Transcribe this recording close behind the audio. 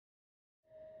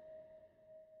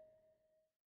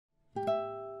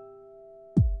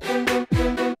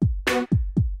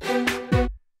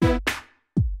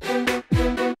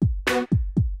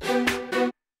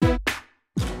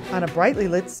On a brightly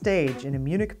lit stage in a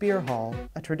Munich beer hall,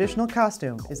 a traditional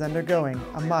costume is undergoing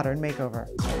a modern makeover.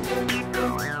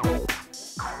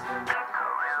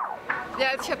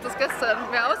 Ja, also ich habe das gestern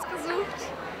mir ausgesucht.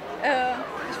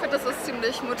 Ich finde, das ist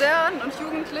ziemlich modern und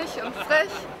jugendlich und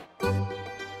frech.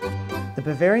 The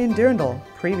Bavarian Dirndl,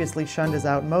 previously shunned as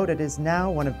outmoded, is now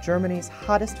one of Germany's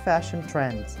hottest fashion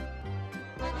trends.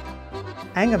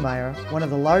 Angemeyer, one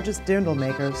of the largest Dirndl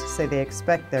makers, say they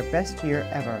expect their best year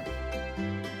ever.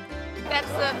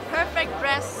 That's the perfect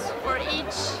dress for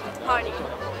each party.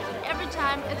 Every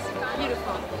time it's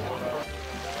beautiful.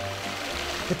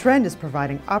 The trend is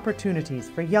providing opportunities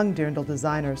for young Dirndl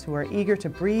designers who are eager to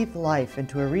breathe life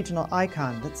into a regional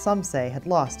icon that some say had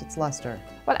lost its luster.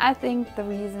 Well, I think the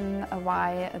reason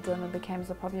why Dirndl became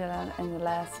so popular in the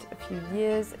last few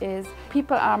years is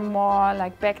people are more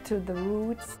like back to the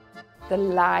roots, they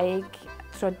like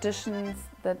traditions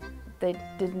that they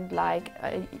didn't like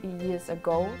years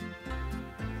ago.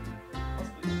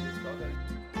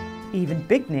 Even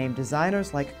big-name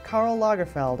designers like Karl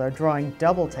Lagerfeld are drawing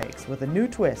double takes with a new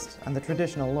twist on the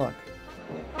traditional look.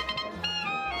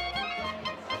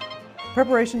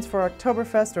 Preparations for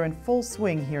Oktoberfest are in full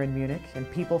swing here in Munich, and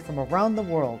people from around the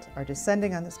world are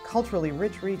descending on this culturally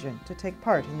rich region to take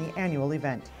part in the annual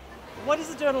event. What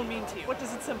does the Dirndl mean to you? What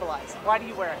does it symbolize? Why do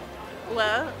you wear it?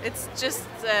 Well, it's just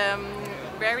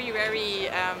very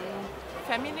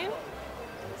feminine.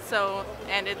 So,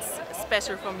 and it's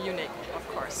special for Munich, of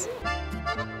course.